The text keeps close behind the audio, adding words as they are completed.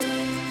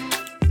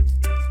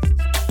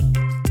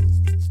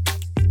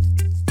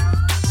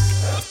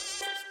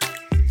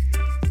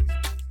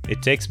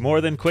It takes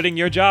more than quitting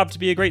your job to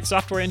be a great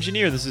software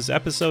engineer. This is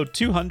episode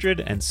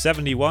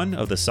 271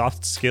 of the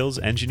Soft Skills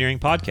Engineering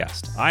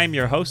Podcast. I am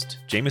your host,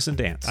 Jamison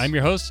Dance. I'm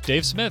your host,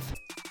 Dave Smith.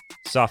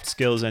 Soft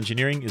Skills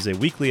Engineering is a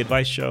weekly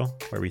advice show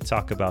where we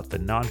talk about the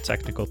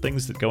non-technical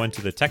things that go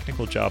into the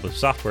technical job of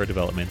software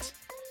development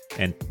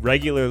and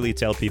regularly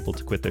tell people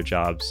to quit their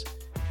jobs,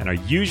 and are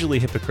usually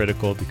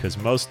hypocritical because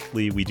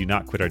mostly we do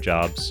not quit our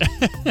jobs.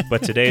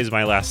 But today is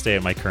my last day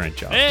of my current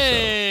job.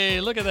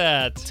 Hey, look at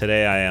that.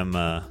 Today I'm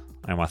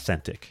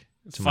authentic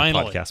to my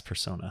podcast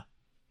persona.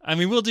 I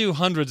mean, we'll do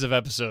hundreds of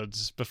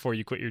episodes before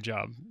you quit your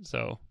job,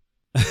 so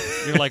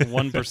you're like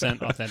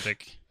 1%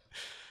 authentic.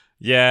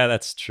 Yeah,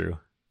 that's true.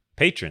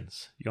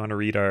 Patrons. You want to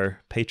read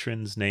our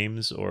patrons'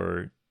 names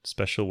or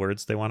special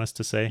words they want us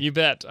to say? You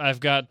bet. I've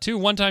got 2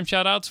 one-time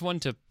shout-outs,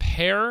 one to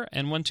Pear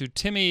and one to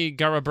Timmy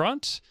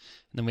Garabrant.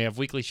 And then we have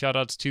weekly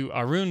shout-outs to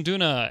Arun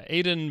Duna,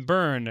 Aiden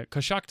Byrne,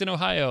 Coshocton,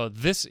 Ohio,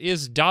 This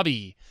Is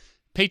Dobby,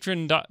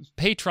 patron.com.au,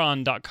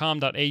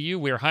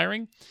 we're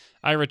hiring,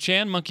 Ira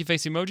Chan, Monkey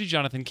Face Emoji,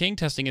 Jonathan King,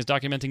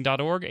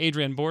 testingisdocumenting.org,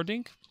 Adrian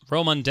Bordink,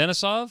 Roman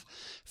Denisov,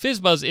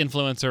 Fizzbuzz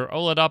Influencer,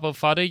 Oladapo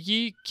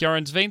Fadeyi,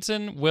 Kjaren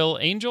Sveinson, Will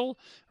Angel,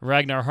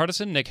 Ragnar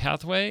Hardison, Nick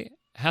Hathaway,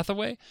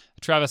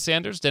 Travis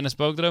Sanders, Dennis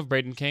Bogdanov,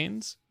 Braden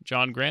Keynes,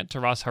 John Grant,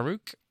 Taras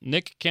Haruk,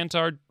 Nick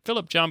Cantar,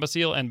 Philip John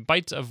Basile, and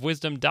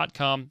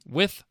bitesofwisdom.com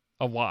with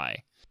a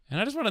Y. And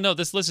I just want to note,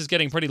 this list is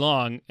getting pretty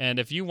long, and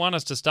if you want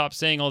us to stop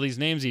saying all these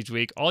names each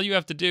week, all you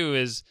have to do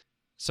is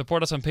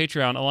support us on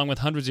Patreon along with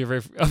hundreds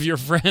of your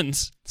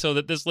friends so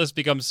that this list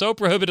becomes so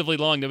prohibitively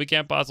long that we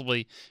can't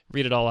possibly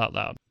read it all out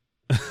loud.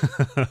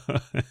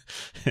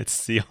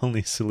 It's the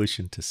only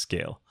solution to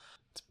scale.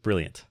 It's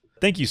brilliant.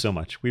 Thank you so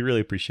much. We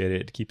really appreciate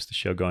it. It keeps the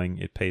show going.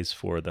 It pays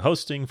for the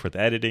hosting, for the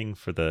editing,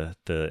 for the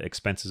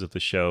expenses of the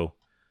show,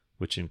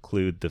 which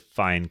include the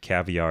fine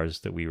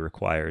caviars that we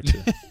require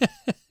to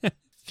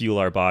fuel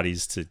our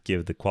bodies to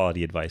give the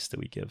quality advice that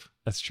we give.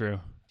 That's true.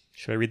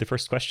 Should I read the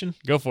first question?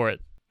 Go for it.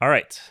 All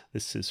right.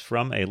 This is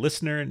from a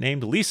listener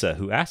named Lisa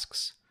who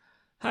asks,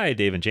 Hi,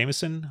 Dave and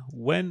Jamison.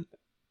 When...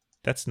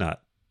 That's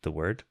not the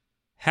word.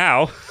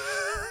 How?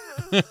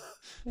 What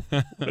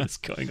is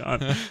going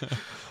on?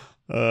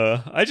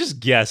 I just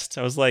guessed.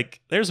 I was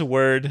like, there's a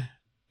word.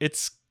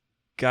 It's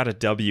got a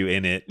W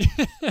in it.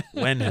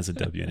 When has a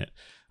W in it?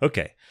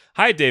 Okay.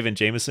 Hi, Dave and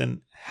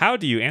Jamison. How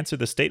do you answer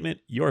the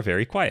statement, you're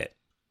very quiet?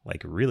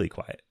 Like really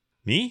quiet.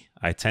 Me?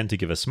 I tend to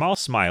give a small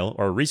smile,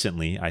 or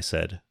recently I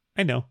said,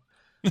 I know.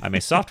 I'm a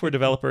software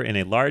developer in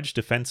a large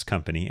defense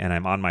company, and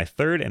I'm on my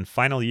 3rd and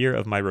final year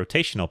of my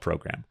rotational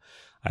program.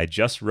 I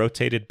just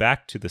rotated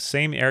back to the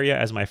same area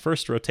as my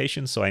first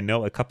rotation, so I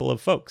know a couple of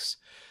folks.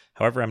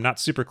 However, I'm not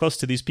super close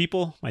to these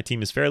people. My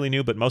team is fairly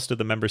new, but most of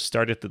the members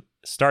started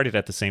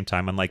at the same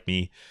time, unlike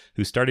me,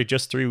 who started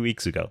just 3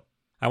 weeks ago.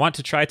 I want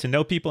to try to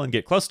know people and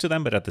get close to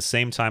them, but at the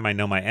same time, I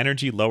know my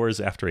energy lowers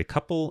after a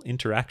couple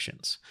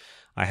interactions.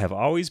 I have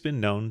always been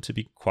known to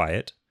be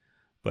quiet,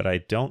 but I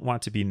don't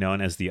want to be known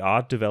as the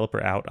odd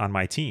developer out on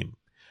my team.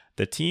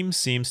 The team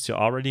seems to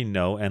already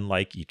know and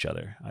like each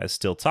other. I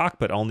still talk,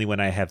 but only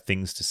when I have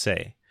things to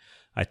say.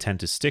 I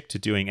tend to stick to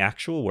doing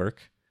actual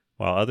work,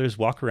 while others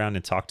walk around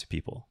and talk to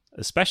people.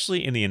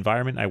 Especially in the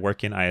environment I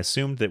work in, I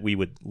assumed that we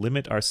would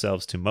limit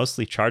ourselves to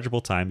mostly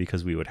chargeable time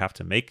because we would have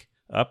to make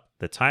up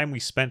the time we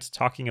spent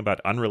talking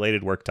about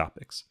unrelated work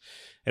topics.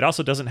 It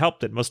also doesn't help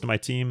that most of my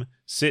team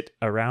sit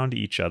around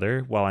each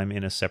other while I'm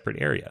in a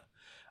separate area.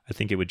 I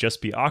think it would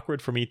just be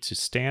awkward for me to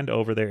stand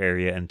over their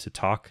area and to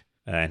talk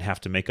and have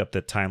to make up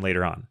that time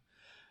later on.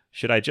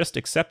 Should I just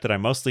accept that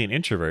I'm mostly an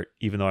introvert,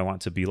 even though I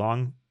want to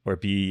belong or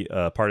be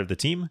a part of the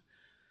team?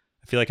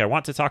 I feel like I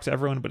want to talk to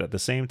everyone, but at the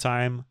same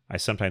time, I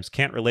sometimes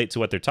can't relate to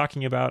what they're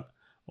talking about,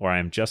 or I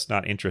am just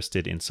not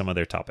interested in some of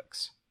their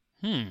topics.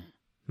 I'm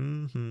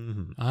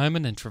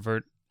an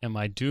introvert. Am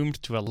I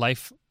doomed to a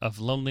life of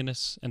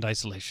loneliness and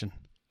isolation?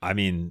 I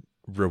mean,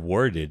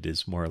 rewarded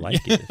is more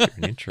like it if you're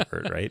an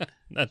introvert, right?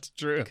 That's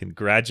true.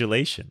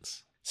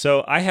 Congratulations.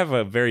 So I have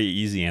a very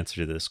easy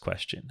answer to this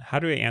question. How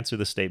do I answer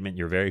the statement,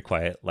 you're very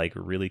quiet, like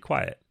really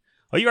quiet?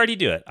 Oh, you already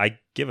do it. I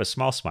give a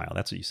small smile.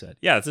 That's what you said.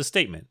 Yeah, it's a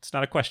statement. It's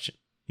not a question.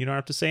 You don't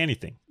have to say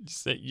anything.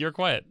 Just say, you're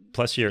quiet.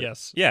 Plus, you're...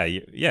 Yes. Yeah,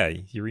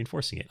 you're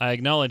reinforcing it. I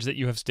acknowledge that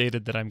you have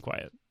stated that I'm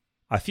quiet.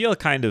 I feel a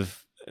kind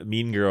of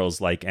Mean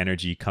Girls-like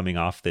energy coming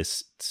off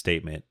this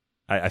statement.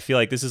 I feel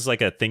like this is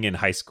like a thing in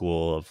high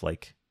school of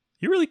like,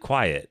 you're really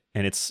quiet.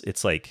 And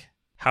it's like,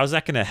 how's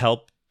that going to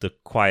help the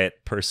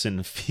quiet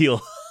person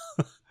feel...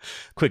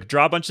 Quick,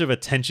 draw a bunch of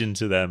attention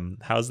to them.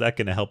 How's that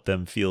going to help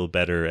them feel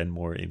better and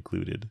more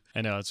included?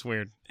 I know, it's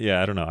weird.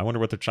 Yeah, I don't know. I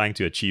wonder what they're trying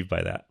to achieve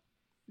by that.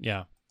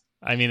 Yeah.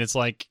 I mean, it's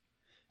like,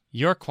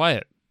 you're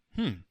quiet.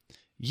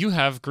 You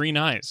have green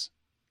eyes.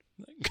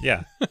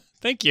 Yeah.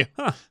 Thank you.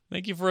 Huh.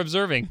 Thank you for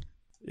observing.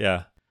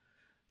 Yeah.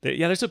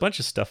 There's a bunch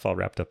of stuff all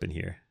wrapped up in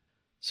here.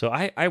 So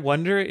I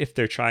wonder if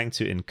they're trying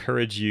to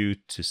encourage you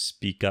to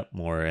speak up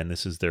more, and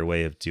this is their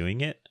way of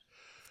doing it.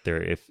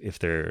 If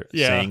they're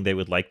saying they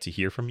would like to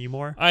hear from you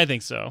more. I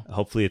think so.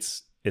 Hopefully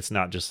it's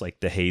not just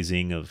like the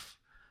hazing of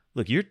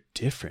look, you're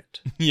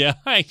different. Yeah.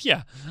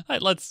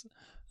 Let's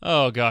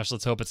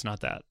hope it's not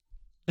that.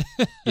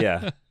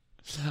 Yeah.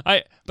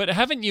 But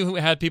haven't you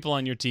had people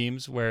on your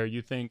teams where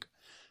you think,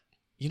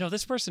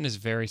 this person is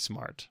very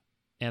smart,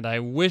 and I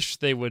wish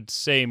they would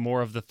say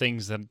more of the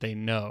things that they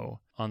know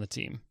on the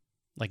team,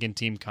 like in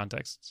team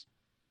contexts?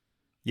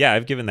 Yeah,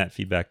 I've given that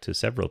feedback to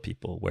several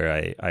people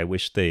where I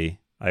wish the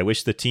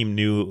team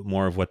knew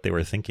more of what they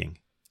were thinking.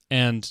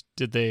 And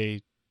did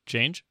they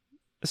change?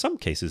 In some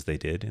cases they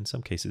did. In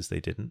some cases they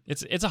didn't.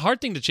 It's a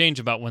hard thing to change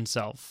about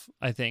oneself,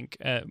 I think.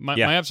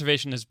 My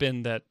observation has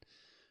been that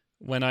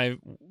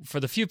for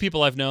the few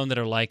people I've known that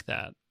are like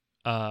that,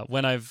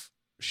 when I've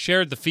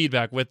shared the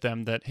feedback with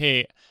them that,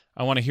 hey,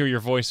 I want to hear your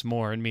voice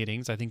more in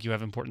meetings, I think you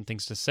have important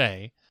things to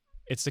say,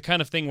 it's the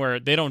kind of thing where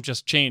they don't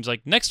just change.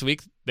 Like next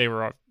week, they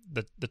were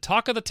the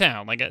talk of the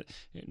town. Like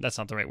that's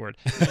not the right word.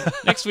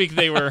 Next week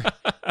they were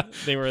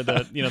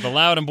the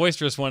loud and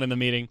boisterous one in the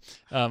meeting.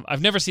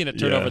 I've never seen it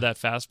turn over that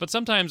fast, but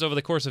sometimes over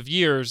the course of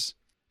years,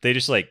 they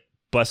just like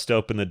bust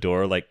open the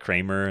door like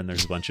Kramer, and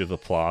there's a bunch of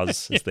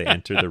applause as they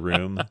enter the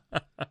room.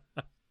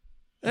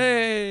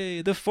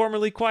 Hey, the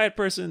formerly quiet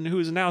person who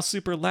is now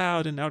super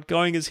loud and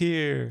outgoing is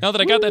here. Now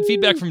that I got that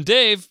feedback from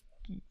Dave,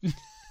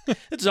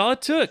 that's all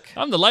it took.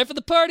 I'm the life of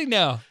the party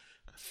now.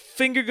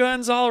 Finger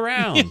guns all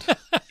around.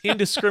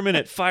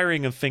 Indiscriminate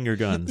firing of finger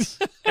guns.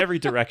 Every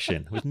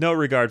direction, with no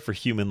regard for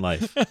human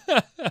life.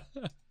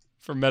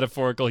 For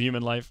metaphorical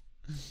human life.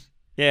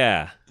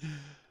 Yeah.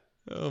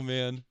 Oh,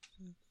 man.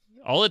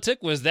 All it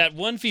took was that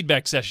one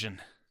feedback session.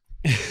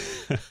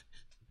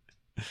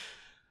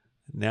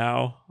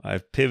 Now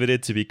I've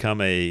pivoted to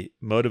become a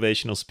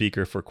motivational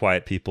speaker for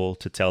quiet people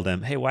to tell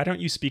them, hey, why don't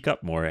you speak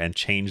up more and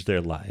change their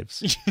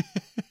lives?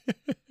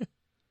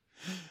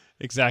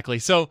 Exactly.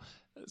 So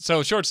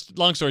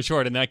long story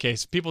short, in that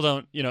case, people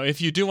don't,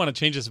 if you do want to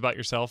change this about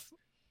yourself,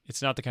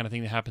 it's not the kind of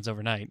thing that happens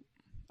overnight.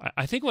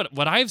 I think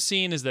what I've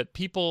seen is that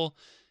people,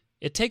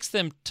 it takes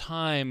them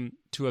time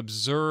to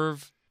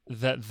observe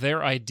that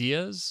their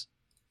ideas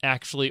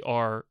actually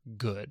are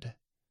good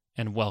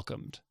and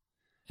welcomed.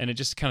 And it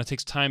just kind of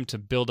takes time to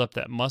build up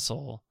that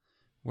muscle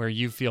where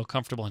you feel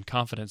comfortable and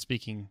confident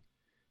speaking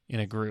in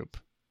a group.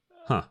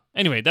 Huh.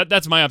 Anyway,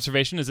 that's my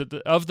observation, is that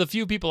of the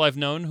few people I've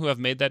known who have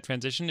made that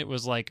transition, it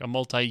was like a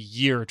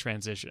multi-year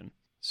transition.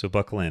 So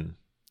buckle in.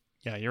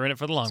 Yeah, you're in it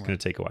for the long run. It's going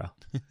to take a while.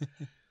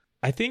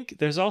 I think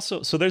there's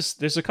also,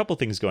 there's a couple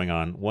things going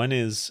on. One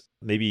is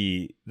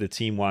maybe the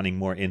team wanting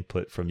more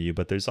input from you,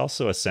 but there's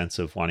also a sense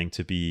of wanting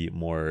to be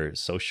more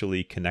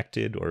socially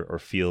connected or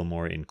feel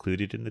more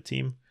included in the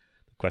team.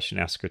 Question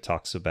asker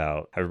talks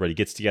about how everybody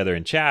gets together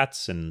and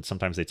chats, and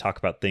sometimes they talk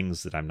about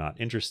things that I'm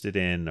not interested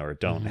in or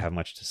don't have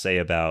much to say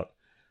about.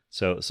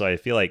 So I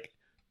feel like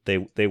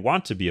they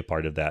want to be a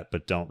part of that,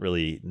 but don't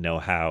really know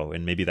how.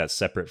 And maybe that's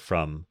separate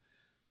from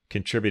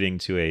contributing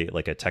to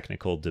a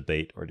technical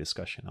debate or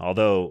discussion.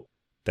 Although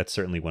that's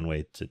certainly one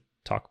way to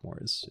talk more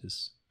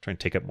is trying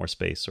to take up more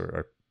space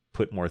or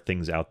put more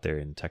things out there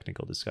in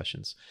technical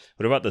discussions.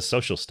 What about the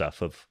social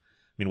stuff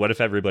what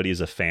if everybody is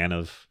a fan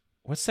of,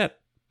 what's that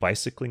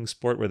bicycling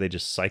sport where they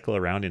just cycle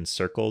around in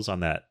circles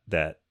on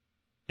that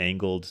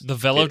angled, the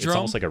velodrome? It's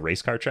almost like a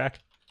race car track.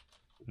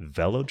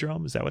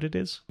 Velodrome, is that what it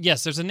is?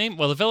 Yes, there's a name.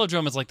 Well, the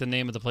velodrome is like the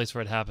name of the place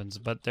where it happens,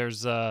 but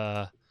there's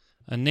a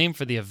name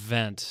for the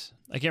event.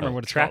 I can't remember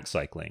what it's track called.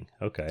 Cycling.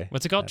 Okay.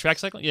 What's it called? Track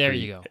cycling? Yeah, there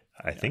you go.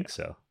 I think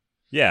so.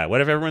 Yeah,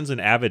 what if everyone's an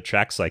avid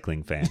track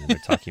cycling fan and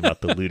they're talking about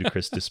the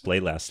ludicrous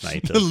display last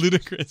night? The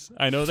ludicrous.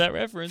 I know that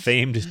reference.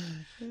 Famed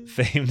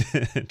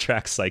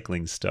track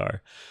cycling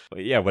star.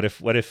 Yeah, what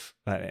if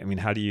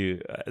how do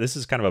you, this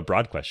is kind of a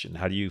broad question.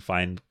 How do you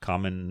find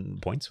common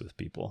points with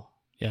people?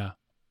 Yeah,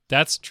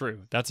 that's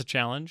true. That's a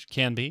challenge.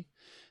 Can be.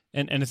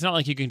 And it's not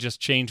like you can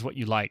just change what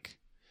you like.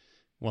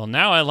 Well,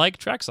 now I like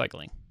track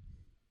cycling.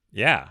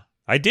 Yeah,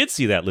 I did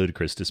see that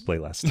ludicrous display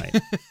last night.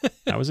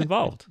 I was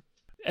involved.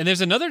 And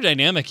there's another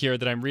dynamic here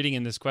that I'm reading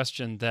in this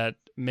question that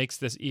makes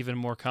this even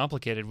more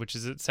complicated, which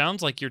is it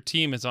sounds like your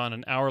team is on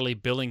an hourly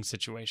billing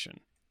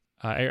situation.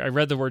 I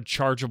read the word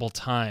chargeable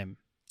time.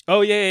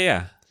 Oh,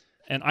 yeah.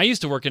 And I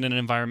used to work in an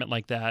environment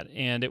like that,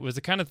 and it was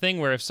the kind of thing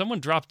where if someone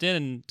dropped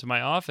into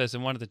my office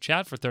and wanted to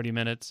chat for 30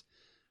 minutes,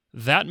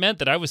 that meant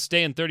that I was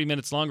staying 30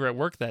 minutes longer at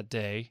work that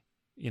day,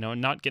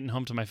 and not getting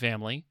home to my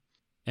family.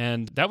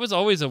 And that was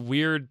always a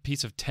weird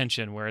piece of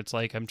tension where it's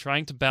like I'm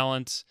trying to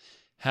balance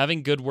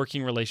having good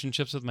working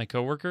relationships with my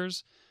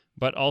coworkers,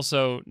 but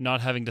also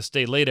not having to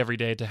stay late every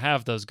day to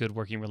have those good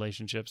working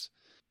relationships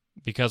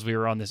because we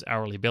were on this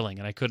hourly billing,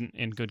 and I couldn't,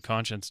 in good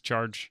conscience,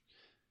 charge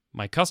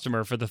my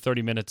customer for the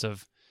 30 minutes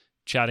of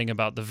chatting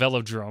about the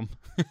velodrome.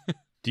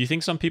 Do you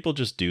think some people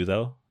just do,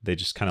 though? They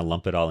just kind of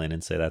lump it all in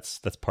and say that's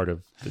part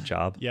of the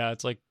job? Yeah,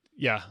 it's like,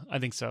 yeah, I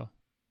think so.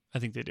 I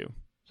think they do.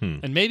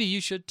 And maybe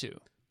you should too.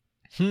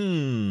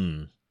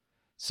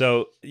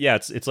 So, yeah,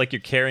 it's like you're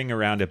carrying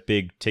around a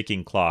big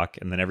ticking clock,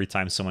 and then every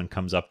time someone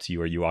comes up to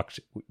you or you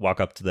walk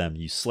up to them,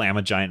 you slam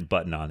a giant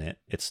button on it.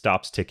 It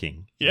stops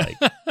ticking. Yeah.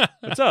 Like,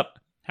 what's up?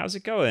 how's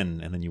it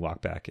going? And then you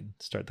walk back and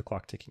start the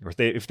clock ticking. Or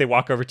if they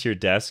walk over to your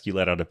desk, you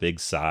let out a big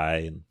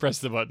sigh and Press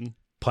the button.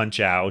 punch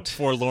out.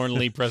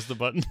 Forlornly press the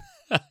button.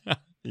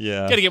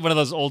 Yeah. Got to get one of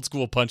those old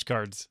school punch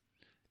cards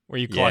where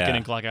you clock in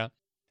and clock out.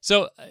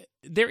 So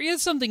there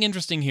is something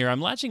interesting here.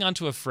 I'm latching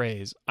onto a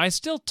phrase. I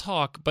still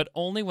talk, but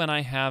only when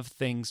I have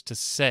things to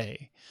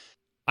say.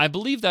 I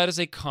believe that is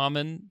a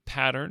common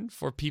pattern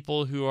for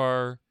people who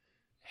are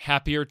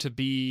happier to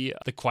be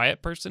the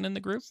quiet person in the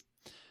group.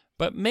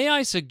 But may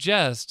I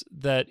suggest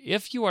that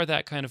if you are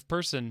that kind of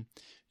person,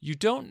 you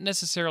don't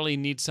necessarily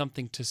need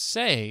something to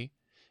say.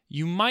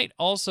 You might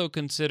also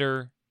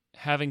consider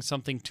having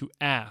something to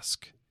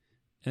ask.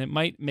 And it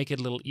might make it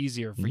a little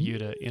easier for you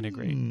to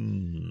integrate.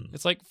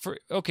 It's like,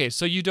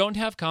 so you don't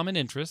have common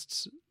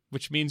interests,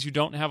 which means you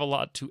don't have a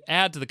lot to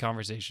add to the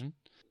conversation.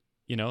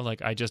 You know,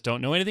 like I just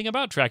don't know anything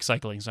about track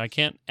cycling, so I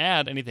can't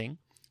add anything.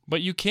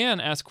 But you can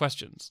ask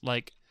questions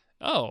like,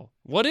 oh,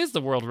 what is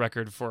the world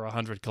record for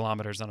 100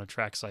 kilometers on a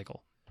track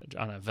cycle,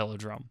 on a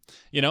velodrome?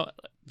 You know,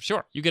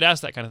 sure, you could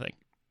ask that kind of thing.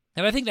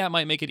 And I think that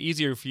might make it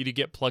easier for you to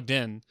get plugged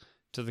in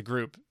to the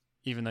group,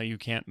 even though you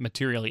can't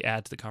materially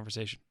add to the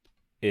conversation.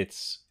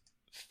 It's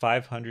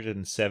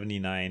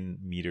 579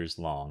 meters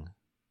long.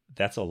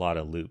 That's a lot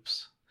of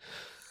loops.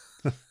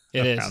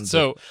 It is.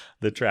 So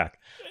the track.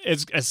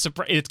 It's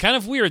kind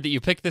of weird that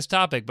you picked this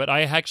topic, but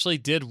I actually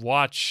did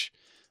watch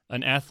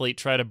an athlete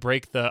try to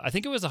break I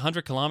think it was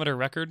 100-kilometer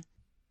record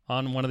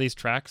on one of these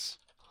tracks.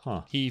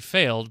 Huh. He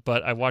failed,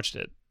 but I watched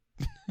it.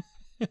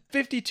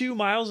 52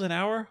 miles an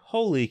hour?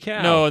 Holy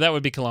cow. No, that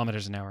would be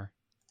kilometers an hour.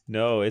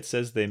 No, it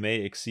says they may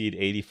exceed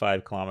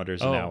 85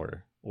 kilometers an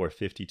hour or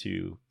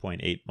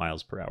 52.8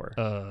 miles per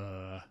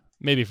hour.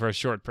 Maybe for a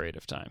short period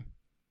of time.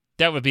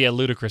 That would be a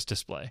ludicrous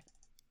display.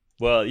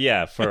 Well,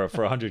 yeah, for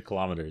 100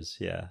 kilometers,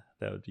 yeah,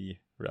 that would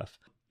be rough.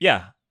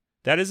 Yeah,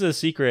 that is a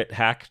secret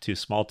hack to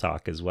small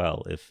talk as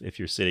well. If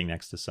you're sitting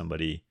next to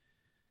somebody,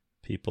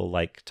 people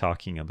like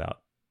talking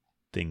about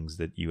things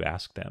that you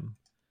ask them.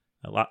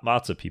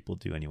 Lots of people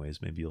do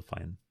anyways. Maybe you'll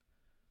find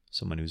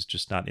someone who's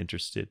just not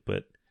interested,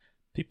 but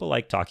people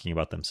like talking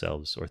about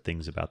themselves or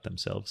things about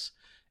themselves.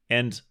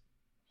 And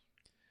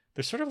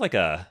there's sort of like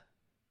a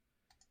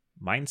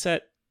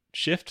mindset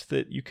shift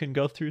that you can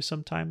go through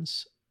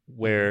sometimes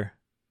where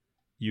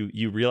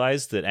you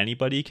realize that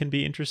anybody can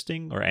be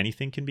interesting or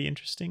anything can be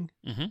interesting.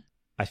 Mm-hmm.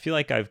 I feel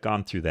like I've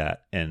gone through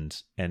that, and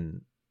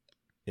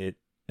it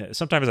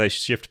sometimes I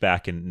shift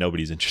back and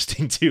nobody's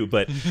interesting too,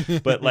 but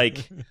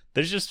like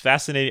there's just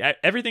fascinating.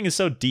 Everything is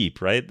so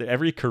deep, right?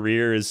 Every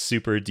career is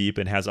super deep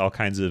and has all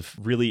kinds of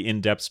really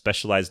in-depth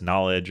specialized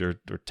knowledge or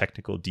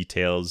technical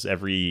details.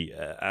 Every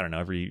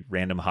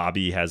random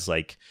hobby has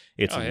like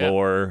its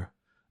lore,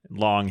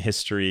 long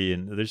history,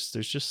 and there's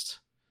just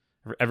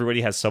everybody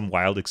has some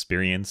wild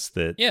experience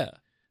that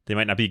they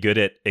might not be good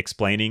at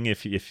explaining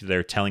if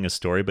they're telling a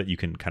story, but you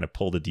can kind of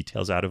pull the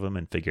details out of them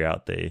and figure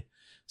out they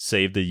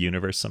saved the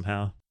universe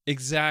somehow.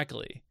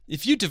 Exactly.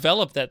 If you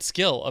develop that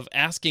skill of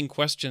asking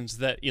questions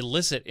that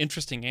elicit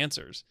interesting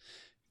answers,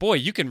 boy,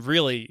 you can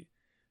really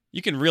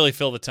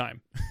fill the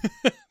time.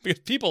 Because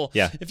people,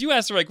 if you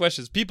ask the right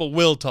questions, people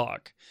will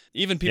talk.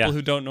 Even people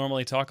who don't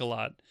normally talk a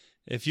lot.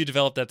 If you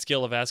develop that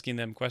skill of asking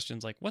them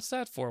questions like, what's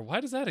that for?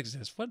 Why does that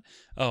exist? What?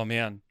 Oh,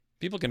 man.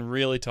 People can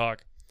really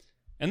talk.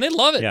 And they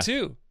love it,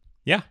 too.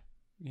 Yeah.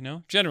 You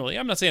know, generally.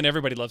 I'm not saying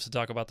everybody loves to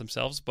talk about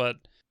themselves, but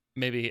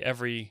maybe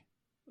every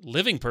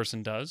living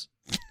person does.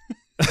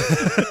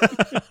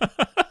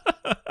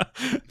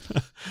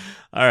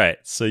 All right.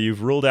 So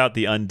you've ruled out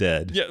the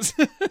undead. Yes.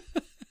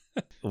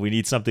 We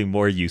need something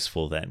more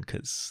useful then,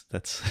 because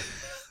that's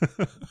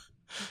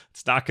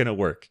it's not going to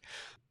work.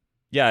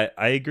 Yeah,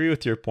 I agree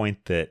with your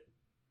point that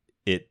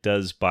it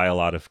does buy a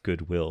lot of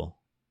goodwill.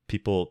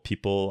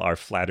 People are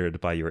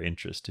flattered by your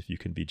interest if you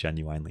can be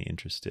genuinely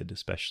interested,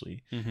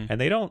 especially. Mm-hmm.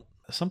 And they don't.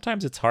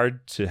 Sometimes it's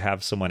hard to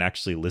have someone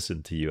actually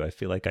listen to you. I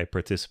feel like I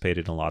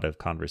participated in a lot of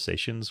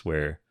conversations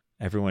where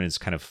everyone is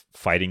kind of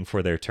fighting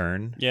for their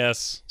turn.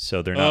 Yes.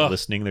 So they're not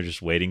listening. They're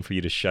just waiting for you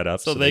to shut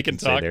up so they can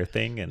talk. say their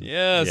thing. And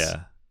yes.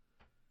 Yeah.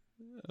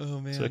 Oh,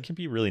 man. So it can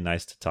be really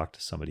nice to talk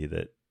to somebody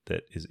that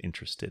is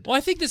interested. Well,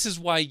 I think this is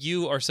why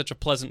you are such a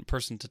pleasant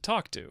person to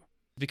talk to,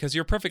 because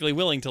you're perfectly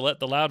willing to let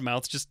the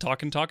loudmouths just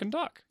talk and talk and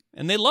talk.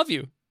 And they love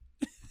you.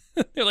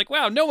 They're like,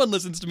 wow, no one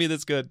listens to me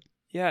this good.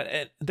 Yeah,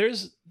 and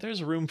there's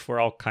room for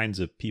all kinds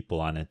of people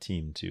on a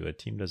team, too. A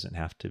team doesn't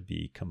have to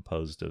be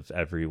composed of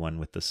everyone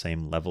with the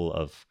same level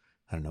of,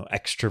 I don't know,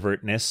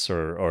 extrovertness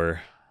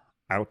or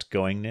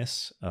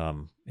outgoingness.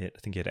 I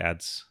think it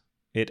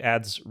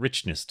adds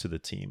richness to the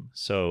team.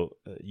 So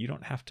you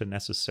don't have to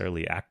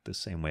necessarily act the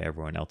same way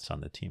everyone else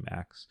on the team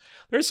acts.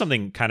 There's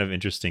something kind of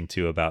interesting,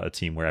 too, about a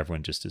team where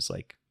everyone just is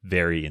like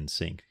very in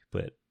sync,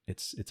 but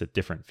it's a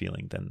different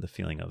feeling than the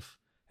feeling of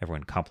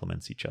everyone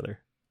complements each other.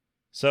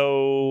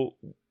 So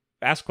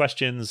ask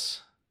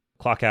questions,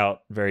 clock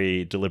out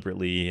very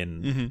deliberately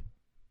and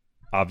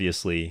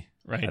obviously.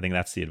 Right. I think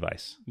that's the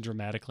advice.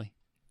 Dramatically,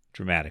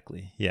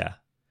 yeah.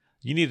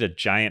 You need a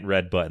giant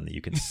red button that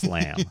you can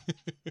slam.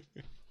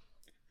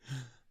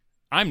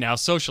 I'm now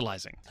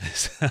socializing.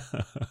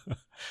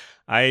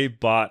 I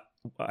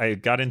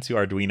got into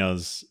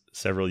Arduinos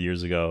several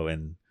years ago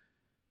and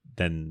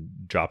then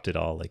dropped it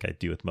all like I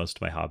do with most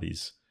of my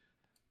hobbies,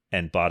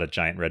 and bought a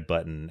giant red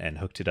button and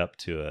hooked it up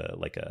to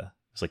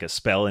it's like a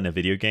spell in a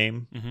video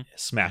game. Mm-hmm.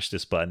 Smash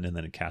this button and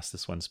then it cast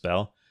this one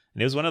spell.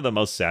 And it was one of the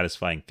most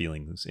satisfying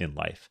feelings in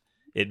life.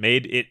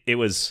 It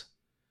was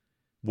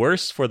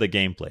worse for the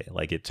gameplay.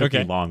 Like it took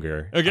me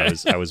longer. Okay.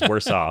 I was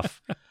worse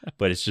off,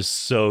 but it's just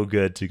so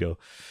good to go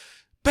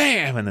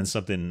bam, and then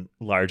something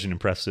large and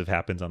impressive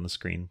happens on the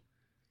screen.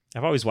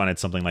 I've always wanted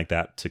something like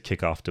that to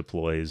kick off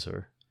deploys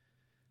or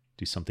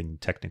do something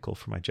technical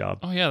for my job.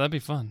 Oh yeah, that'd be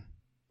fun.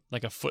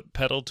 Like a foot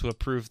pedal to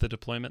approve the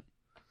deployment.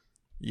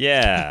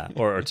 Yeah,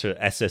 or to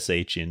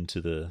SSH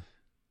into the,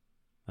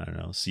 I don't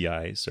know,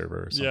 CI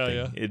server or something.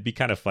 Yeah. It'd be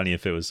kind of funny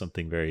if it was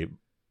something very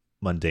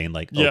mundane,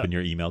 like open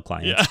your email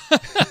client. Yeah.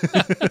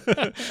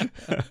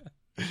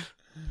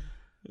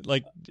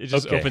 Like it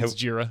just opens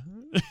Jira.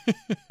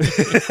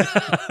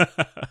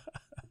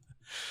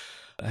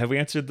 Have we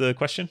answered the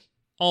question?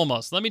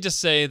 Almost. Let me just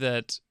say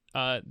that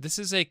this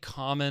is a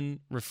common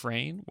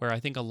refrain where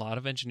I think a lot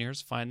of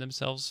engineers find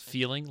themselves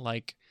feeling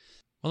like,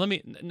 well,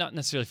 not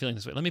necessarily feeling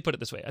this way. Let me put it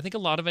this way. I think a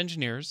lot of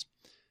engineers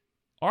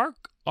are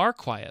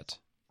quiet.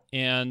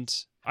 And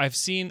I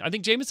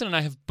think Jamison and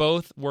I have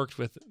both worked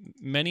with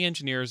many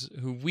engineers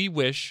who we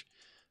wish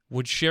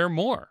would share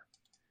more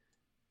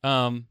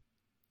of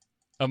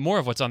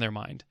what's on their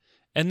mind.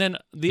 And then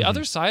the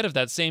other side of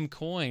that same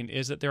coin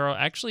is that there are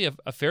actually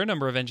a fair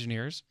number of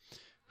engineers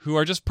who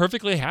are just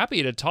perfectly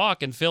happy to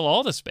talk and fill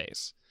all the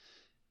space.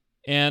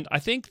 And I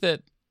think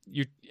that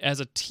as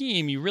a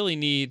team, you really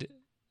need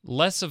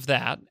less of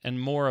that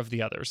and more of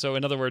the other. So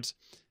in other words,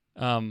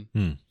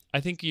 I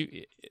think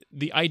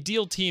the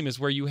ideal team is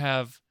where you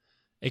have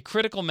a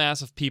critical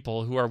mass of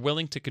people who are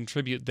willing to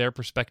contribute their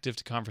perspective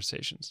to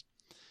conversations.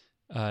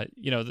 On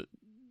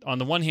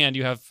the one hand,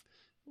 you have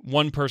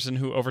one person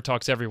who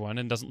overtalks everyone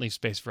and doesn't leave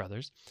space for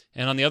others.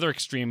 And on the other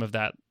extreme of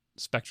that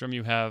spectrum,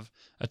 you have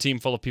a team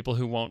full of people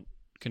who won't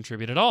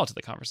contribute at all to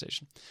the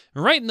conversation.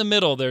 And right in the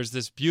middle, there's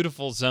this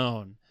beautiful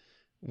zone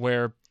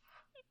where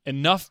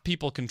enough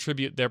people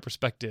contribute their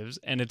perspectives,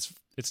 and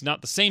it's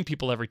not the same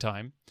people every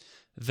time,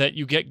 that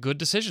you get good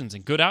decisions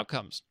and good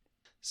outcomes.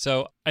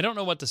 So I don't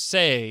know what to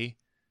say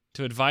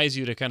to advise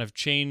you to kind of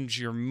change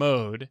your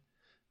mode,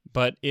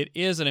 but it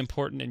is an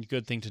important and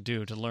good thing to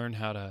do, to learn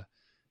how to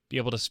be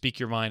able to speak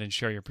your mind and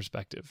share your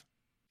perspective.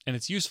 And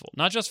it's useful.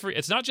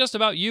 It's not just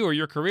about you or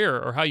your career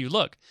or how you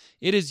look.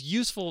 It is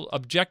useful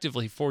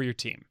objectively for your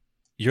team.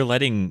 You're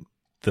letting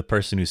the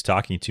person who's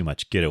talking too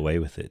much get away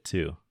with it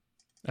too.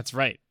 That's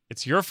right.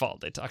 It's your fault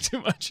they talk too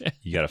much.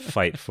 You got to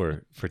fight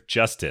for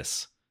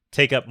justice.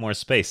 Take up more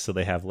space so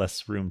they have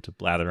less room to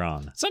blather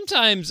on.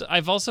 Sometimes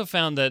I've also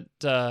found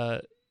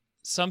that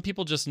some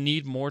people just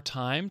need more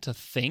time to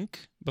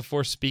think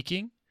before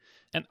speaking.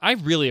 And I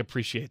really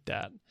appreciate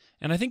that.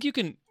 And I think you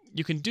can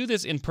do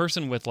this in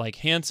person with like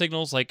hand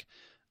signals, like,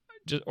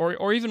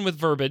 or even with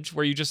verbiage,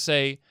 where you just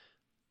say,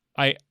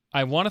 I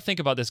want to think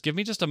about this. Give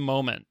me just a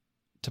moment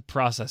to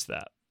process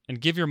that, and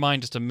give your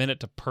mind just a minute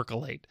to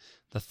percolate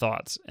the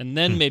thoughts. And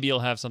then maybe you'll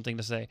have something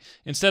to say,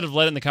 instead of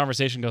letting the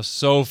conversation go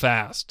so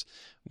fast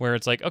where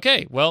it's like,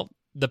 okay, well,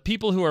 the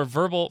people who are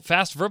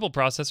fast verbal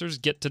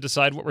processors get to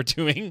decide what we're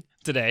doing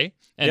today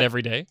and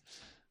every day.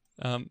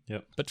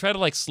 But try to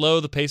like slow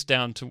the pace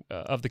down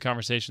of the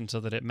conversation so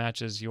that it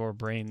matches your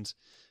brain's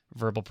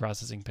verbal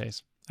processing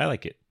pace. I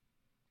like it.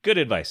 Good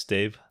advice,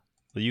 Dave.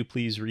 Will you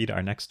please read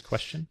our next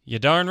question? You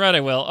darn right I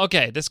will.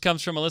 Okay, this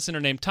comes from a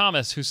listener named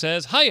Thomas who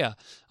says, Hiya,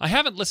 I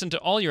haven't listened to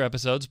all your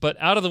episodes, but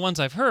out of the ones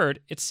I've heard,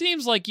 it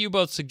seems like you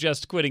both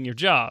suggest quitting your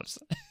jobs.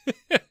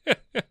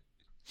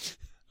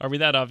 Are we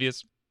that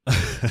obvious?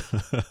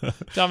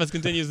 Thomas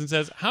continues and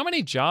says, how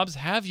many jobs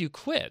have you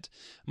quit?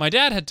 My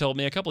dad had told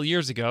me a couple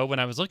years ago when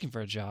I was looking for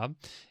a job,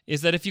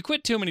 is that if you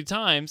quit too many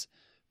times,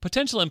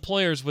 potential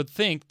employers would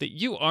think that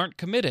you aren't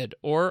committed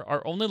or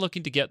are only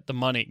looking to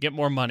get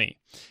more money.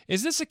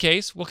 Is this the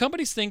case? Will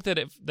companies think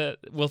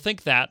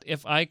that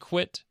if I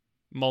quit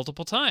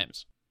multiple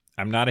times?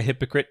 I'm not a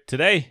hypocrite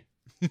today.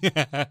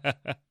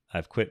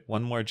 I've quit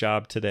one more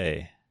job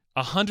today.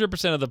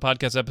 100% of the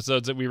podcast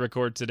episodes that we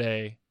record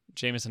today,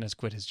 Jamison has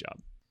quit his job.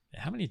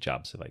 How many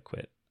jobs have I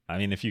quit? I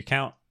mean, if you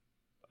count,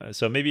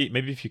 so maybe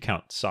if you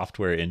count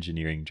software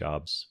engineering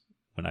jobs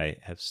when I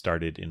have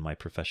started in my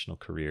professional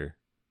career,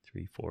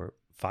 3, 4,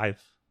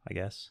 5, I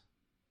guess.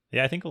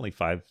 Yeah, I think only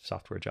 5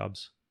 software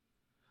jobs.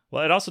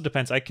 Well, it also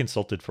depends. I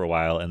consulted for a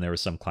while, and there were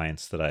some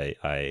clients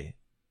that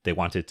they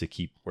wanted to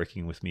keep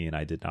working with me, and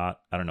I did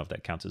not. I don't know if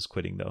that counts as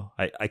quitting, though.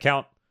 I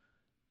count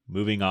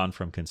moving on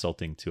from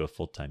consulting to a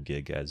full-time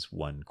gig as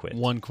one quit.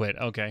 One quit.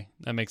 Okay,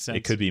 that makes sense.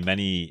 It could be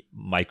many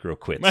micro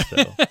quits,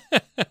 though.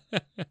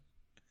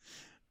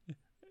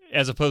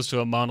 As opposed to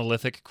a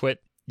monolithic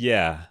quit?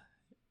 Yeah.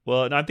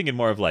 Well, no, I'm thinking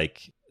more of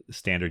like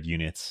standard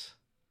units.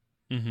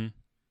 Mm-hmm.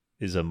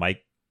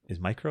 Is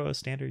micro a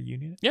standard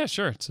unit? Yeah,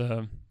 sure. It's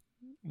a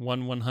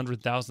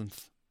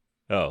 1/100,000th.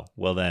 Oh,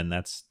 well then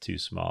that's too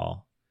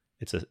small.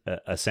 It's a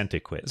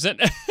centiquit. Is that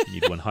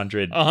You need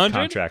 100 100?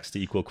 contracts to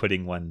equal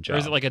quitting one job. Or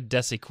is it like a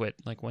deciquit,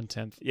 like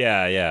 1/10?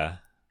 Yeah.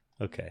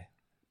 Okay.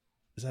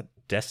 Is that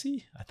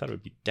deci? I thought it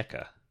would be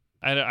deca.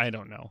 I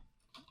don't know.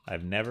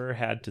 I've never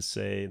had to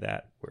say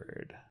that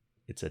word.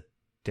 It's a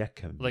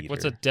decameter. Like,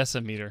 what's a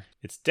decimeter?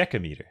 It's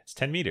decameter. It's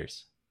 10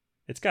 meters.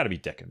 It's got to be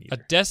decameter. A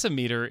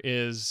decimeter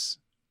is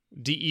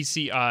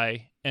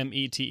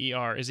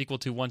DECIMETER is equal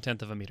to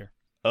 1/10 of a meter.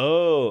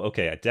 Oh,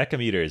 okay. A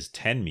decameter is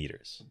 10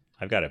 meters.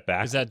 I've got it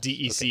back. Is that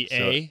DECA?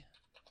 Okay, so,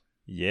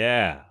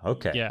 yeah.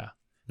 Okay. Yeah.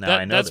 Now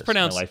I know that's this.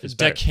 pronounced My life is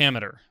better.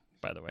 decameter,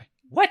 by the way.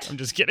 What? I'm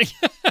just kidding.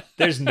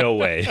 There's no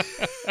way.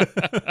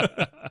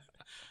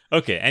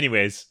 Okay.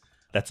 Anyways,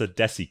 that's a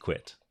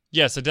deciquit.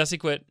 Yes, a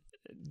deciquit.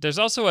 There's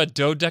also a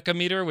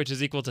dodecameter, which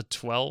is equal to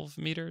 12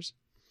 meters.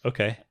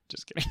 Okay.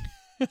 Just kidding.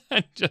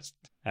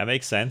 That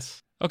makes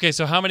sense. Okay,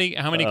 so how many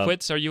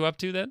quits are you up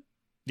to then?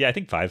 Yeah, I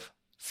think 5.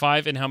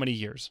 5 in how many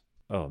years?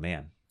 Oh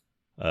man.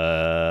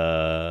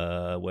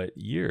 What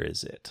year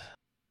is it?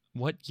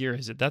 What year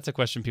is it? That's a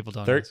question people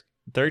don't ask.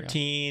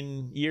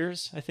 13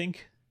 years, I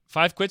think.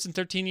 5 quits in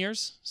 13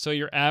 years? So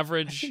your I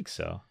average think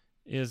so.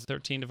 is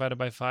 13 divided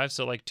by 5,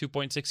 so like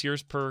 2.6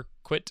 years per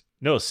quit,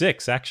 No,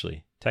 6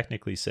 actually.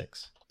 Technically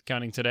 6.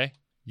 counting today.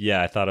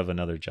 Yeah, I thought of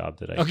another job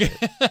that I Okay.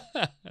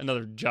 did.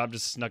 Another job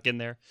just snuck in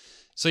there.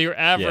 So your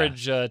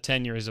average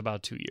tenure is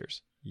about 2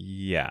 years.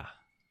 Yeah,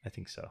 I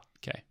think so.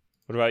 Okay.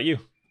 What about you?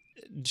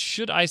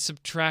 Should I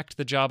subtract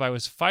the job I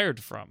was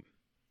fired from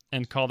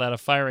and call that a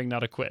firing,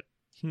 not a quit?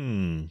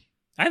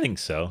 I think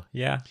so.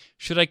 Yeah.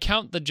 Should I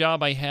count the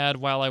job I had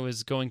while I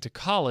was going to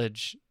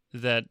college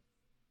that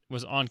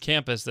was on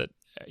campus that,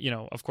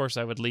 of course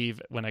I would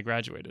leave when I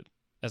graduated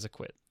as a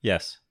quit?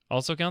 Yes.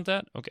 Also count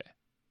that? Okay.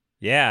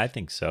 Yeah, I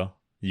think so.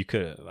 You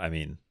could,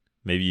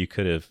 maybe you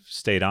could have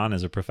stayed on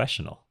as a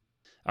professional.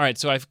 All right,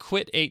 so I've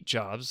quit 8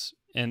 jobs,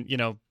 and,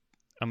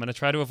 I'm going to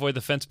try to avoid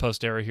the fence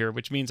post error here,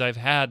 which means I've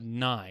had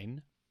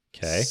 9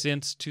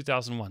 since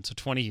 2001, so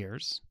 20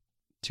 years,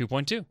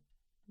 2.2.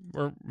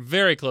 We're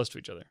very close to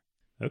each other.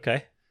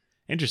 Okay.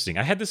 Interesting.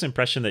 I had this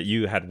impression that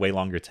you had way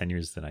longer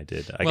tenures than I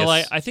did.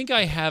 I think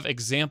I have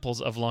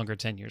examples of longer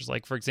tenures.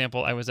 Like, for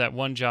example, I was at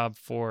one job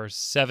for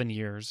 7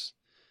 years,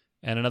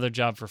 and another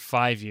job for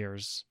 5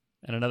 years,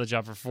 and another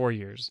job for 4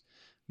 years.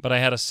 But I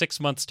had a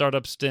 6-month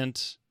startup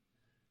stint.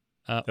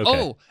 Okay.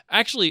 Oh,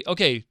 actually,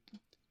 okay.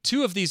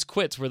 2 of these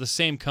quits were the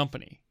same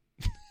company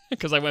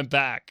because I went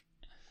back.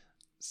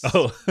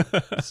 Oh.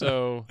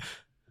 So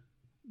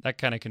that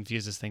kind of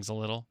confuses things a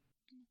little.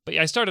 But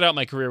yeah, I started out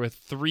my career with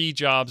 3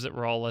 jobs that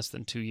were all less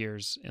than 2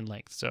 years in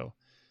length. So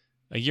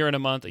a year and a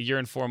month, a year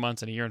and 4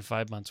 months, and a year and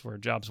 5 months were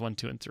jobs 1,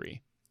 2, and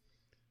 3.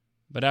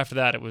 But after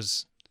that, it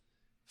was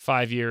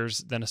 5 years,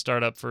 then a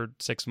startup for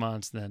 6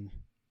 months, then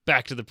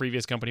back to the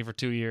previous company for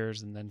 2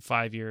 years, and then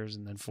 5 years,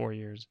 and then 4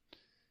 years.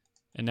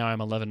 And now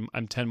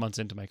I'm 10 months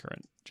into my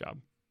current job.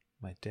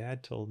 My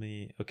dad told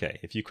me, okay,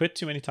 if you quit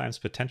too many times,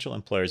 potential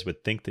employers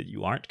would think that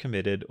you aren't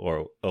committed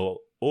or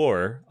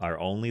are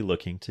only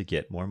looking to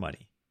get more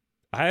money.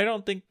 I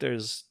don't think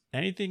there's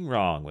anything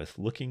wrong with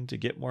looking to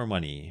get more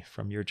money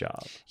from your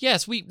job.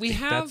 Yes, we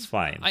have. That's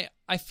fine.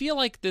 I feel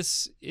like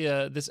this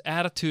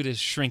attitude is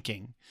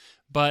shrinking,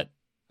 but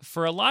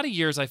for a lot of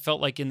years, I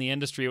felt like in the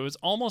industry, it was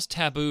almost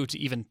taboo to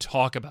even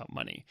talk about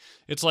money.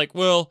 It's like,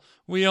 well,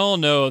 we all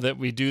know that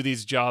we do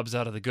these jobs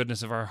out of the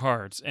goodness of our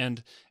hearts,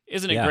 and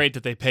isn't it great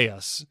that they pay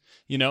us,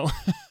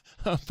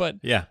 But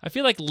yeah. I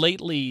feel like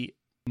lately,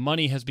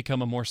 money has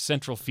become a more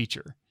central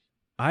feature.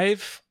 How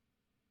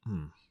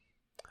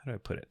do I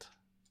put it?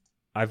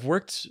 I've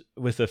worked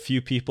with a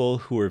few people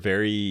who are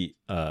very,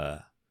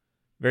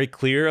 very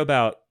clear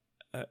about,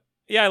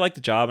 I like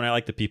the job and I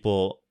like the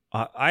people.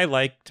 I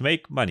like to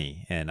make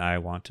money and I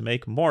want to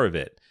make more of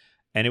it.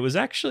 And it was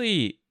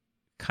actually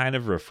kind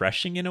of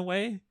refreshing in a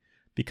way,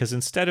 because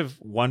instead of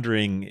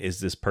wondering,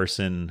 is this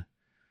person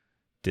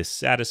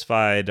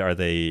dissatisfied? Are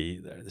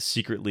they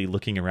secretly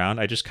looking around?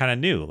 I just kind of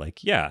knew,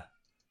 like, yeah,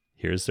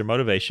 here's their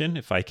motivation.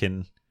 If I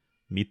can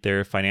meet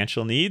their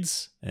financial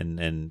needs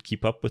and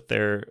keep up with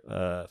their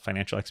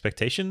financial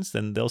expectations,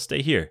 then they'll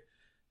stay here.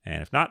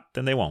 And if not,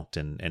 then they won't.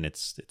 And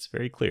it's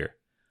very clear.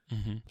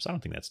 Mm-hmm. So I don't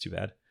think that's too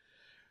bad.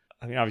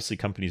 I mean, obviously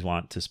companies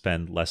want to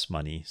spend less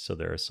money, so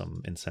there are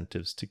some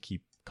incentives to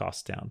keep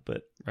costs down,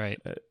 but right.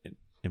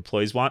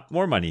 Employees want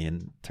more money,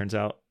 and turns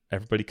out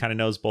everybody kind of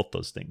knows both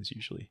those things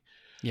usually.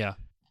 Yeah.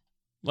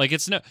 Like,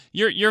 it's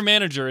your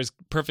manager is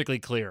perfectly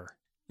clear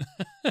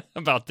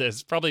about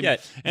this. Probably. Yeah.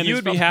 And you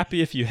would be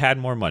happy if you had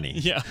more money.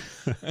 Yeah.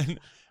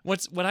 And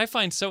what I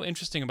find so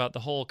interesting about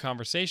the whole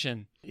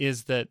conversation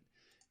is that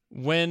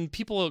when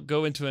people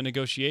go into a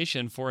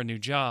negotiation for a new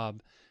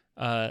job,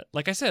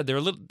 like I said, they're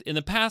a little, in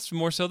the past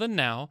more so than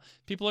now,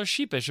 people are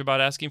sheepish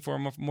about asking for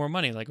more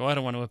money. Like, I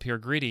don't want to appear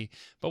greedy.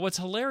 But what's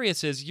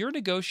hilarious is you're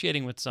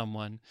negotiating with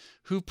someone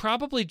who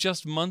probably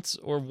just months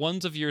or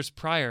ones of years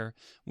prior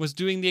was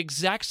doing the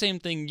exact same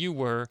thing you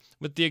were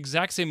with the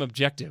exact same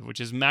objective, which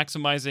is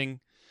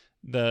maximizing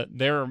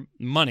their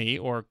money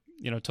or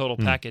total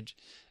package.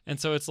 And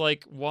so it's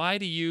like, why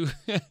do you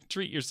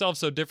treat yourself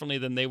so differently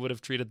than they would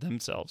have treated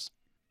themselves?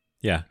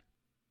 Yeah.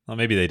 Well,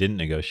 maybe they didn't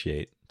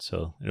negotiate,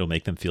 so it'll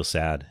make them feel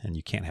sad, and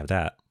you can't have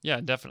that. Yeah,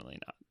 definitely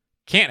not.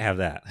 Can't have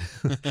that.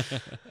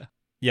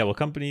 Yeah, well,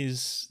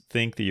 companies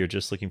think that you're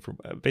just looking for...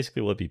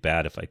 Basically, will it be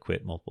bad if I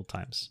quit multiple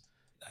times?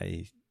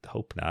 I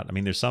hope not. I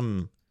mean, there's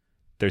some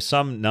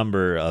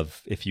number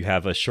of... If you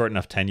have a short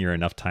enough tenure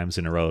enough times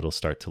in a row, it'll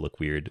start to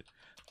look weird.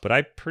 But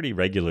I pretty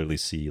regularly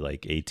see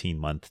like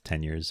 18-month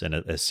tenures and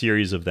a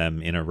series of them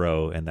in a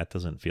row, and that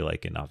doesn't feel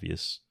like an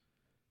obvious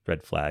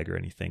red flag or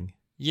anything.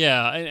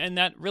 Yeah, and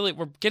that really,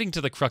 we're getting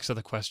to the crux of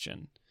the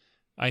question.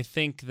 I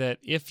think that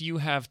if you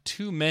have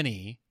too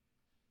many,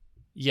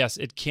 yes,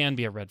 it can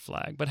be a red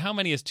flag. But how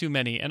many is too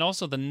many? And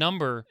also the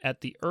number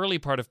at the early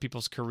part of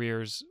people's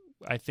careers,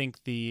 I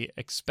think the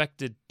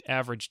expected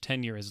average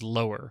tenure is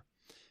lower.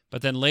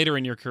 But then later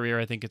in your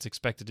career, I think it's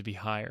expected to be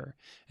higher.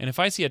 And if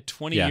I see a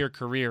 20-year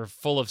career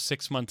full of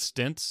 6-month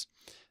stints,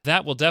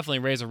 that will definitely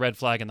raise a red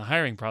flag in the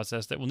hiring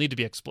process that will need to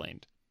be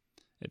explained.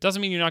 It doesn't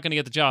mean you're not going to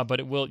get the job, but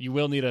you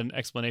will need an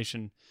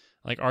explanation.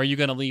 Like, are you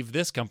going to leave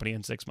this company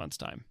in 6 months'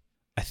 time?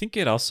 I think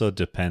it also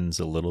depends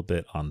a little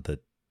bit on the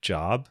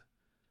job.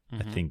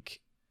 Mm-hmm. I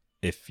think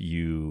if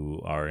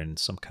you are in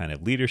some kind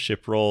of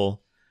leadership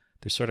role,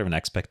 there's sort of an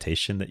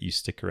expectation that you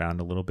stick around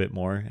a little bit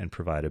more and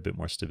provide a bit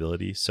more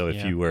stability. So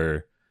if you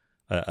were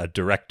a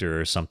director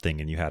or something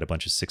and you had a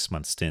bunch of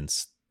 6-month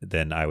stints,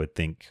 then I would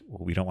think,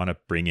 well, we don't want to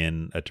bring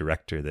in a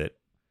director that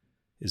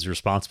is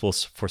responsible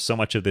for so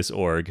much of this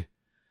org,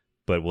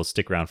 but will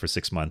stick around for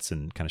 6 months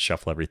and kind of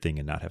shuffle everything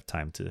and not have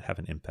time to have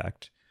an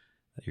impact.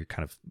 You're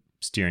kind of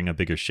steering a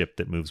bigger ship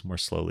that moves more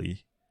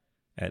slowly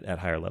at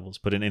higher levels.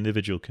 But an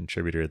individual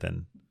contributor,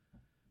 then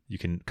you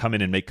can come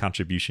in and make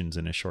contributions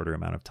in a shorter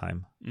amount of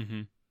time.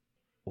 Mm-hmm.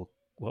 Well,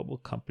 what will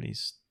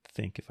companies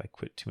think if I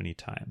quit too many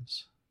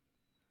times?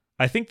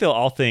 I think they'll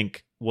all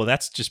think, well,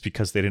 that's just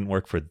because they didn't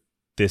work for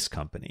this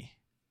company.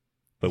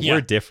 But we're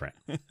different.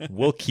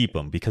 We'll keep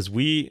them because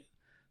we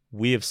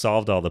have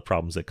solved all the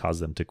problems that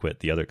caused them to quit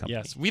the other company.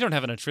 Yes, we don't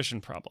have an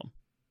attrition problem.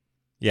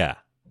 Yeah.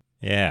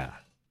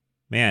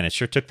 Man, it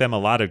sure took them a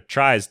lot of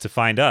tries to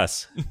find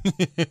us.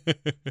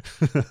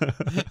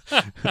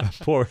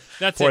 Poor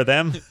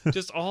them.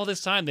 Just all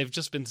this time, they've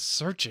just been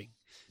searching.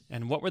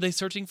 And what were they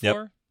searching for?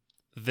 Yep.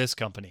 This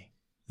company.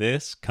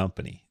 This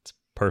company. It's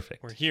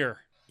perfect. We're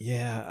here.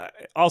 Yeah.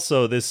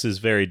 Also, this is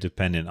very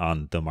dependent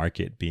on the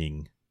market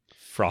being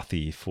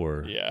frothy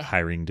for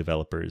hiring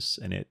developers.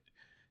 And it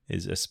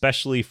is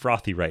especially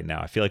frothy right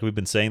now. I feel like we've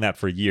been saying that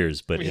for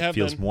years, but it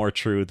feels more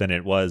true than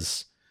it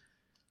was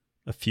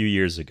a few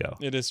years ago.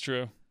 It is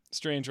true.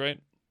 Strange, right?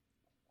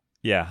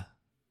 Yeah.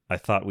 I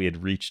thought we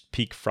had reached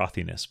peak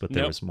frothiness, but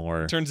there was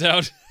more. Turns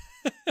out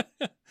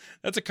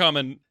that's a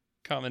common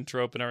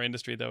trope in our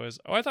industry, though, is,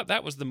 I thought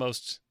that was the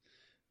most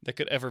that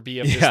could ever be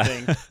of this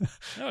thing.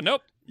 Oh,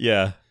 nope.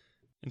 Yeah.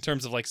 In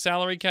terms of like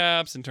salary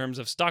caps, in terms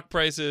of stock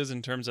prices,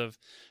 in terms of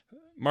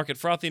market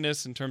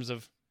frothiness, in terms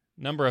of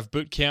number of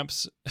boot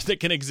camps that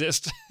can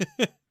exist.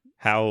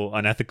 How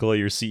unethical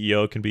your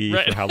CEO can be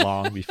for how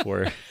long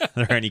before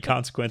there are any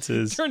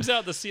consequences. Turns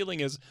out the ceiling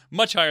is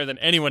much higher than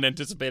anyone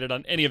anticipated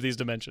on any of these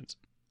dimensions.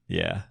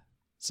 Yeah.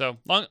 So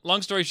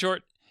long story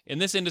short, in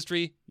this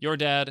industry, your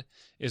dad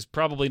is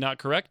probably not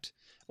correct.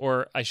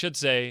 Or I should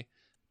say,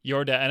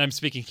 your dad, and I'm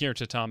speaking here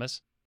to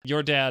Thomas,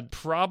 your dad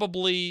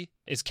probably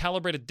is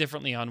calibrated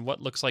differently on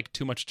what looks like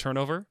too much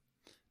turnover.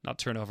 Not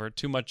turnover,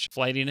 too much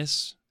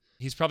flightiness.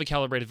 He's probably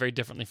calibrated very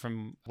differently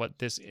from what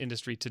this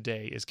industry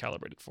today is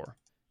calibrated for.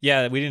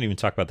 Yeah, we didn't even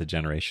talk about the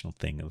generational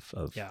thing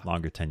of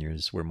longer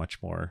tenures were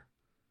much more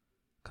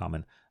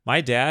common.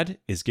 My dad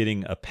is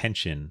getting a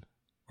pension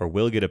or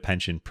will get a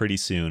pension pretty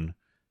soon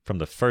from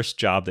the first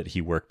job that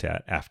he worked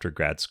at after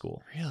grad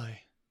school.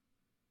 Really?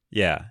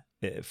 Yeah.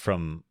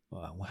 From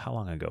how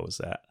long ago was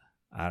that?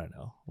 I don't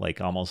know. Like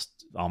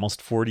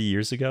almost 40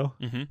 years ago.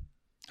 Mm-hmm.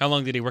 How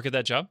long did he work at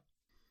that job?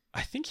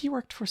 I think he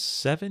worked for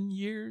 7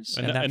 years.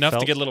 Enough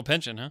to get a little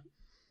pension, huh?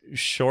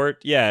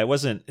 Short. Yeah,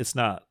 it's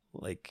not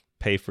like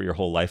pay for your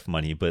whole life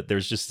money, but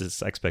there's just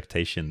this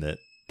expectation that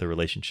the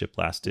relationship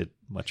lasted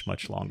much,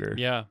 much longer.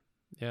 Yeah.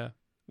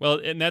 Well,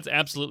 and that's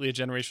absolutely a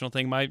generational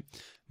thing.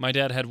 My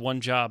dad had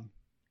one job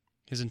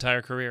his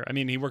entire career. I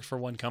mean, he worked for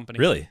one company.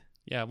 Really?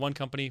 Yeah, one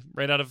company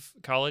right out of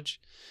college.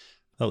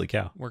 Holy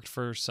cow. Worked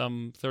for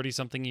some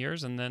 30-something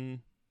years and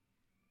then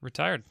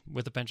retired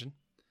with a pension.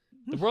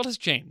 The world has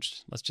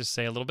changed, let's just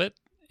say a little bit,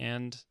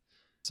 and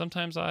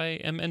sometimes I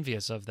am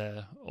envious of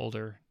the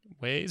older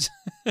ways,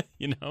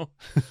 you know?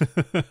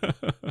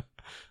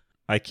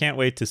 I can't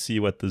wait to see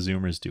what the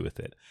Zoomers do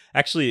with it.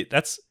 Actually,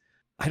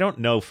 I don't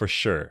know for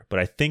sure, but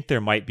I think there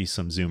might be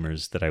some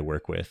Zoomers that I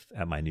work with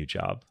at my new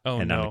job. Oh,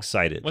 and no. I'm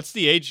excited. What's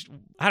the age?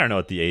 I don't know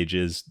what the age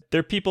is.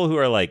 They're people who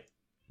are like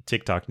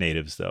TikTok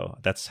natives, though.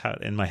 That's how,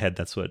 in my head,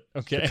 that's what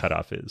the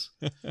cutoff is.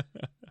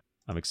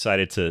 I'm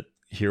excited to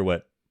hear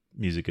what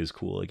music is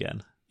cool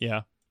again.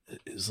 Yeah.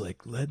 Is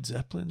like Led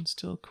Zeppelin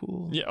still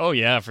cool? Yeah. Oh,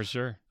 yeah, for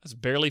sure. That's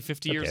barely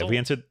 50 years old.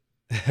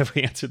 Have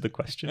we answered the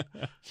question?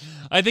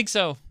 I think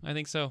so.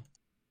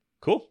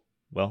 Cool.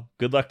 Well,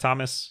 good luck,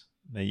 Thomas.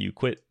 May you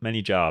quit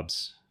many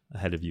jobs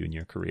ahead of you in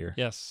your career.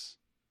 Yes.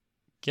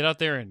 Get out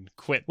there and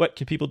quit. What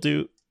can people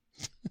do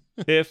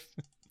if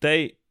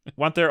they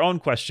want their own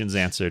questions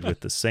answered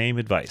with the same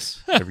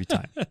advice every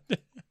time?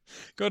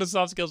 Go to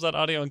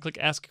softskills.audio and click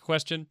Ask a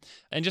Question.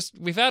 And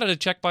we've added a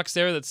checkbox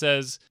there that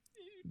says,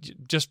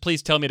 just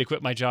please tell me to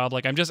quit my job.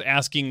 Like, I'm just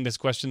asking this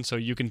question so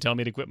you can tell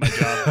me to quit my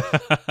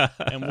job.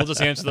 And we'll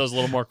just answer those a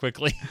little more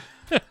quickly.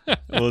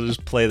 We'll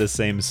just play the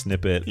same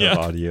snippet of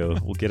audio.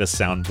 We'll get a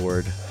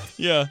soundboard.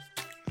 Yeah.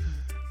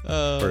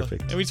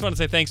 Perfect. And we just want to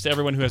say thanks to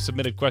everyone who has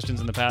submitted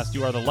questions in the past.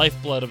 You are the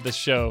lifeblood of this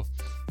show.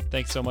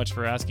 Thanks so much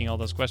for asking all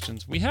those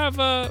questions. We have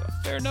a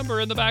fair number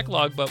in the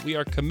backlog, but we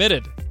are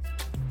committed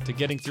to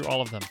getting through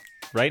all of them.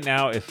 Right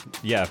now,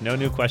 if no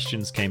new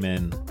questions came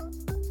in,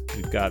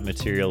 we've got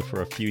material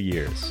for a few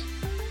years.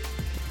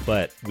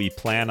 But we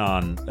plan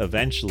on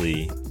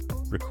eventually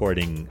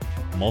recording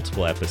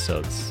multiple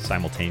episodes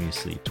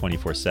simultaneously,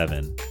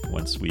 24/7,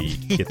 once we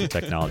get the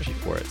technology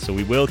for it. So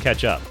we will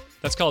catch up.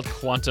 That's called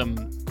quantum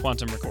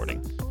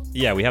recording.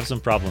 Yeah, we have some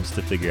problems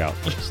to figure out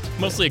first.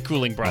 Mostly a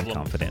cooling problem.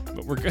 I'm confident.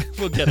 But we're good.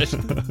 We'll get it.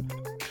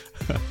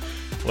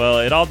 Well,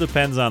 it all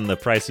depends on the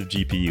price of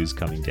GPUs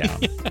coming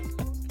down.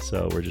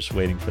 So we're just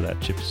waiting for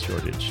that chip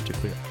shortage to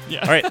clear.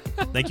 Yeah. All right.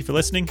 Thank you for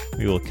listening.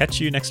 We will catch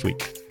you next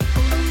week.